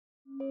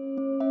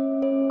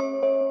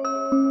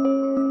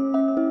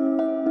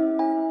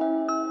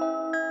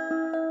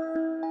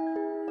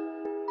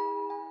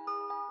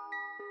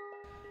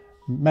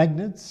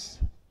Magnets,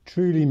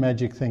 truly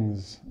magic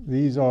things.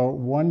 These are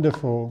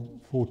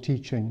wonderful for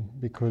teaching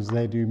because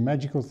they do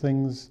magical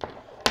things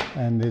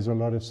and there's a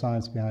lot of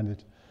science behind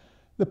it.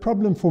 The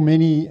problem for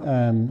many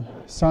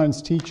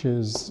science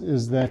teachers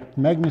is that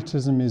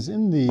magnetism is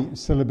in the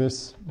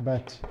syllabus,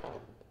 but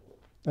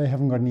they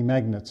haven't got any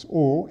magnets.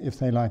 Or if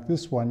they like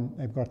this one,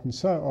 they've gotten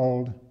so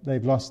old,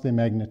 they've lost their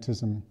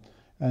magnetism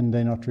and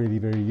they're not really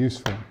very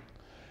useful.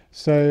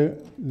 So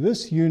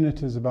this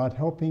unit is about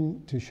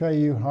helping to show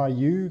you how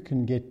you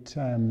can get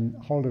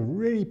hold of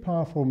really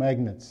powerful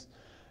magnets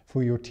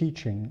for your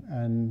teaching,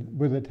 and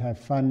with it have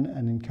fun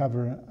and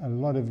uncover a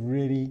lot of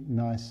really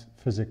nice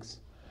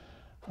physics.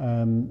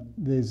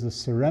 There's a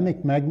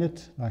ceramic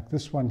magnet like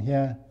this one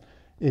here.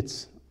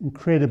 It's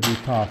incredibly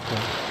powerful.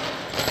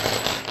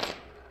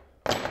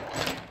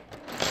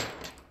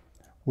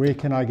 Where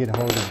can I get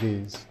hold of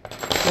these?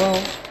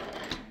 Well,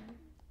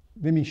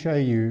 let me show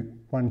you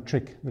one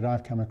trick that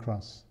I've come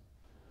across.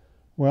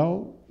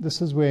 Well, this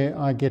is where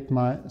I get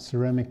my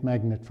ceramic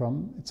magnet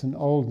from. It's an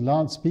old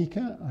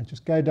loudspeaker. I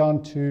just go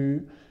down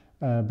to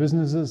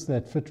businesses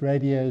that fit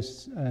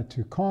radios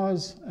to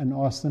cars and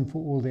ask them for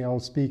all their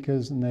old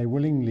speakers, and they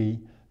willingly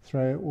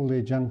throw all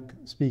their junk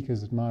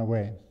speakers at my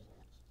way.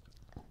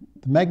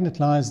 The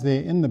magnet lies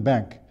there in the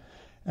back,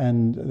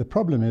 and the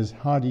problem is,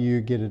 how do you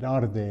get it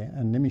out of there?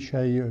 And let me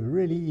show you a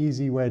really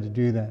easy way to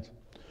do that.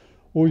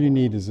 All you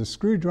need is a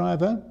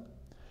screwdriver,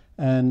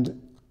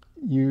 and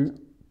you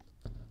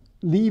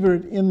lever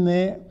it in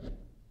there,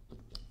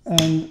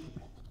 and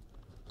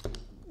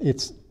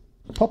it's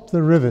pop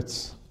the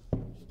rivets,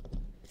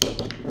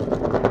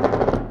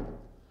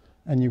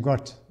 and you've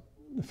got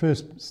the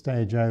first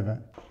stage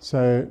over.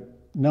 So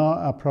now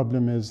our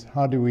problem is,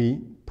 how do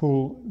we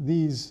pull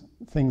these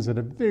things that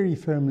are very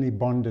firmly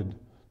bonded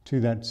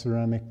to that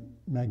ceramic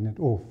magnet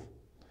off?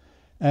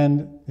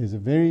 And there's a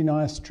very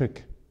nice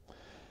trick.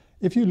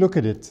 If you look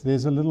at it,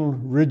 there's a little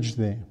ridge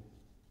there.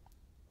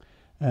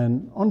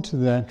 And onto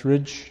that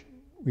ridge,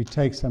 we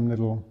take some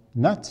little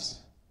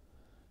nuts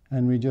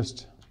and we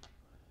just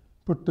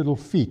put little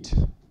feet.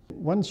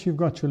 Once you've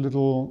got your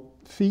little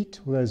feet,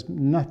 or those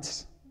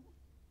nuts,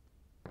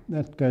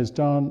 that goes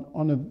down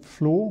on a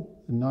floor,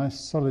 a nice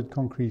solid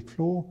concrete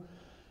floor.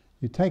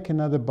 You take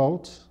another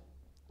bolt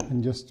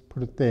and just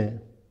put it there.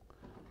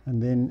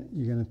 And then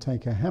you're going to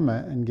take a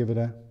hammer and give it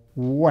a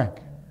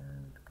whack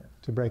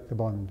to break the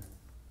bond.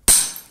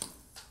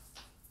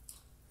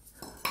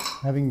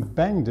 Having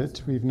banged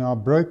it, we've now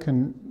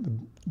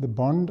broken the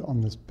bond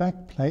on this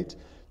back plate.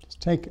 Just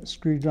take a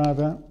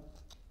screwdriver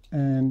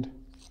and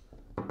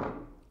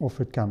off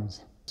it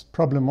comes.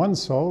 Problem one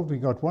solved. We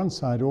got one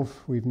side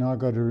off. We've now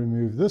got to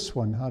remove this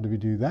one. How do we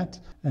do that?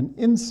 And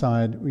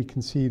inside we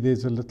can see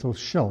there's a little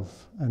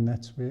shelf, and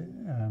that's where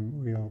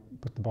we'll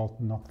put the bolt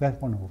and knock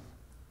that one off.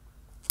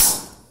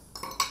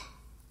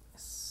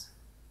 Yes.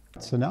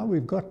 So now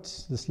we've got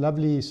this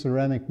lovely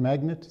ceramic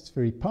magnet. It's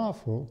very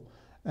powerful.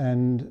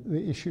 And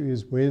the issue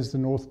is, where's the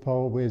North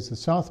Pole, where's the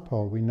South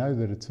Pole? We know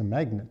that it's a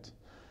magnet.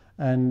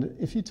 And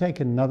if you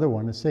take another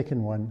one, a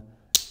second one,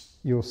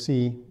 you'll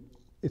see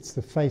it's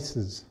the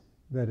faces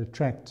that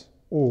attract.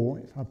 Or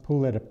if I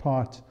pull that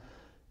apart,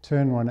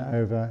 turn one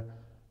over,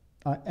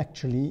 I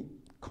actually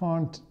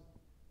can't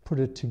put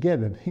it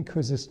together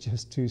because it's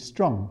just too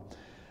strong.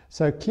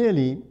 So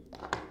clearly,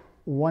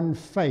 one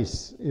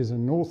face is a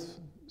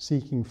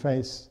north-seeking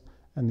face,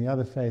 and the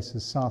other face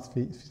is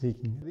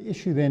south-seeking. The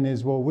issue then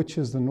is, well, which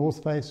is the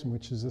north face and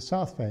which is the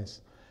south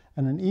face?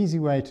 And an easy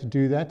way to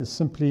do that is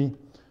simply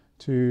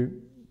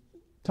to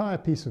tie a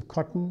piece of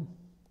cotton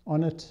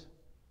on it,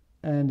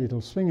 and it'll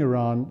swing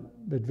around,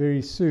 but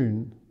very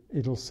soon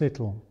it'll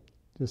settle.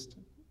 Just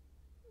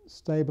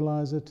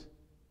stabilize it,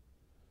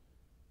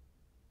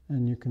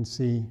 and you can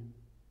see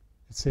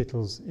it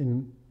settles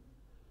in.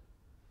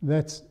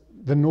 That's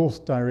the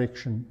north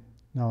direction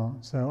now.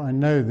 So I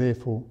know,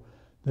 therefore,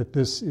 that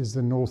this is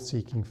the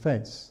north-seeking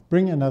face.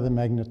 Bring another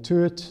magnet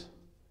to it,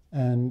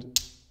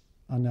 and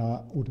I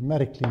now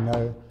automatically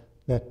know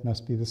that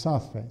must be the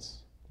south face,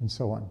 and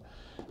so on.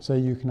 So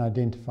you can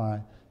identify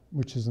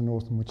which is the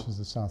north and which is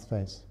the south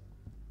face.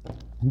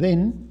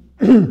 Then,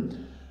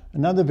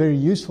 another very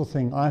useful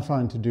thing I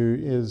find to do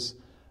is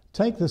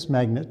take this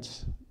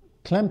magnet,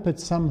 clamp it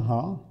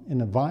somehow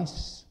in a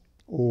vise,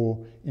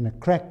 or in a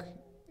crack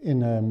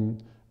in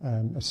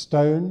a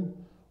stone,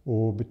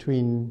 or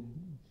between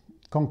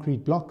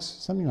concrete blocks,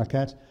 something like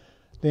that.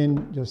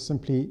 Then just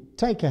simply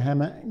take a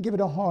hammer and give it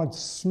a hard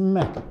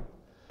smack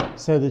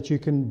so that you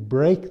can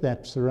break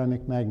that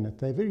ceramic magnet.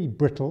 They're very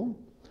brittle,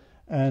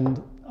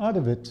 and out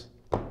of it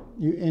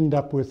you end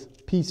up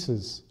with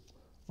pieces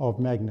of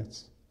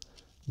magnets.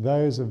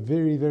 Those are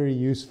very, very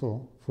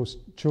useful for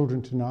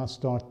children to now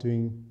start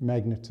doing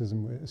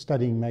magnetism,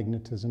 studying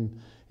magnetism,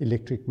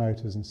 electric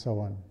motors and so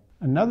on.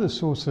 Another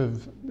source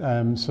of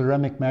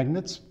ceramic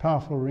magnets,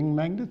 powerful ring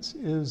magnets,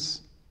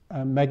 is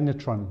a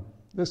magnetron.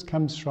 This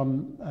comes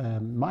from a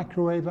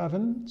microwave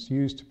oven. It's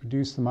used to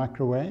produce the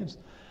microwaves.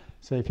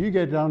 So if you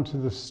go down to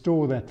the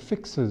store that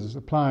fixes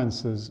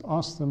appliances,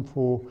 ask them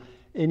for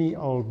any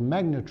old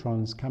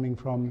magnetrons coming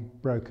from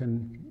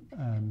broken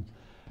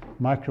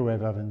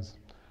microwave ovens.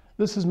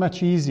 This is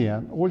much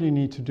easier. All you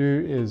need to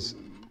do is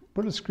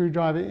put a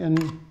screwdriver in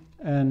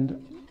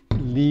and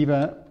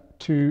lever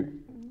 2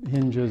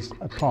 hinges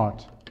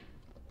apart.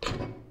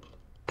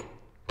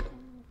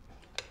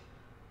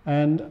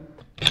 And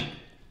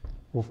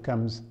off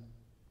comes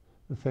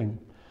the thing.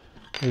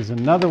 There's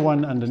another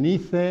one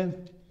underneath there,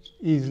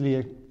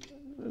 easily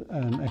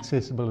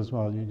accessible as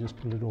well. You just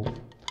pull it off.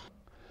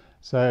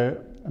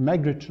 So a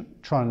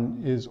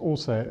magnetron is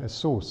also a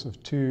source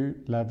of 2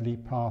 lovely,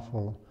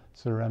 powerful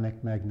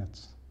ceramic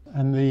magnets.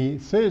 And the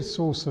third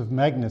source of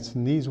magnets,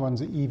 and these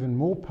ones are even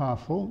more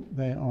powerful,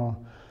 they are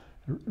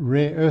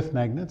rare earth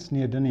magnets,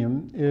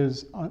 neodymium,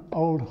 is an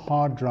old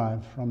hard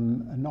drive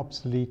from an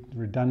obsolete,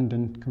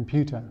 redundant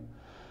computer.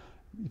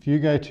 If you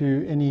go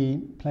to any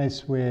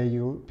place where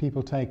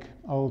people take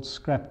old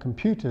scrap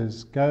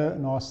computers, go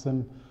and ask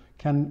them,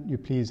 can you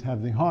please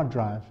have the hard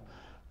drive?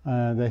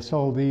 They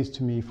sold these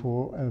to me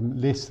for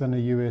less than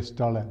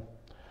 $1.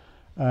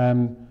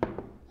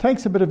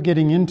 Takes a bit of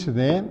getting into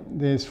there.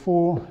 There's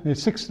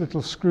 6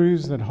 little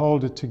screws that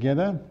hold it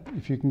together.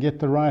 If you can get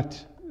the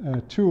right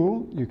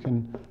tool, you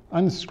can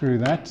unscrew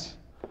that.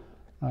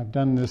 I've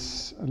done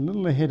this a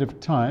little ahead of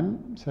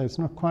time, so it's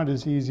not quite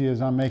as easy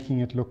as I'm making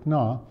it look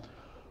now.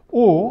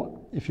 Or,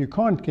 if you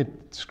can't get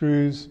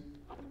screws,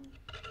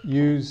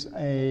 use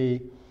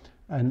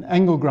an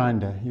angle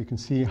grinder. You can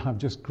see I've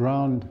just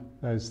ground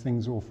those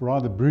things off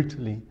rather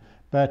brutally.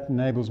 That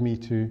enables me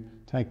to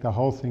take the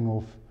whole thing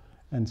off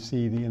and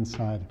see the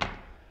inside.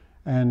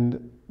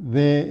 And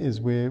there is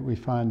where we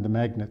find the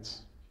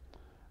magnets.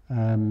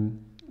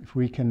 If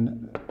we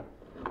can,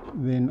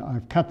 then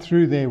I've cut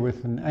through there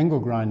with an angle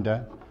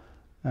grinder,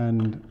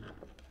 and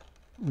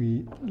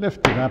we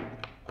lift it up,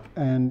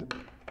 and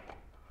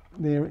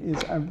there is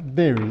a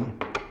very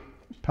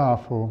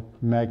powerful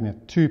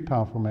magnet, 2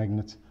 powerful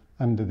magnets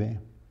under there.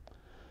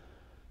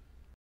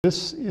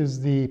 This is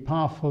the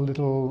powerful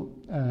little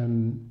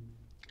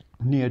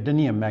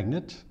neodymium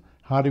magnet.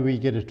 How do we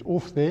get it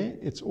off there?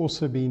 It's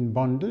also been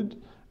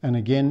bonded, and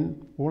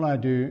again, all I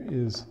do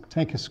is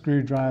take a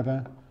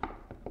screwdriver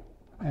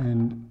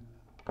and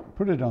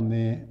put it on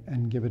there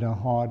and give it a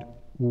hard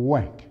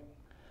whack,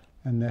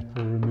 and that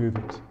will remove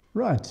it.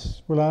 Right,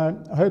 well,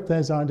 I hope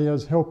those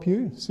ideas help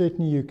you.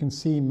 Certainly you can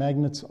see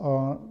magnets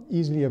are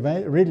easily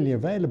readily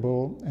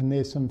available, and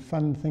there's some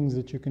fun things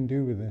that you can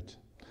do with it.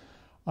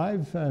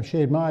 I've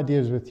shared my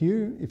ideas with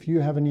you. If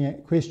you have any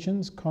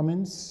questions,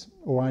 comments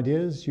or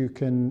ideas, you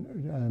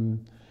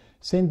can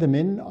send them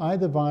in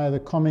either via the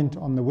comment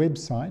on the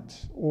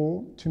website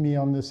or to me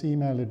on this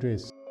email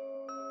address.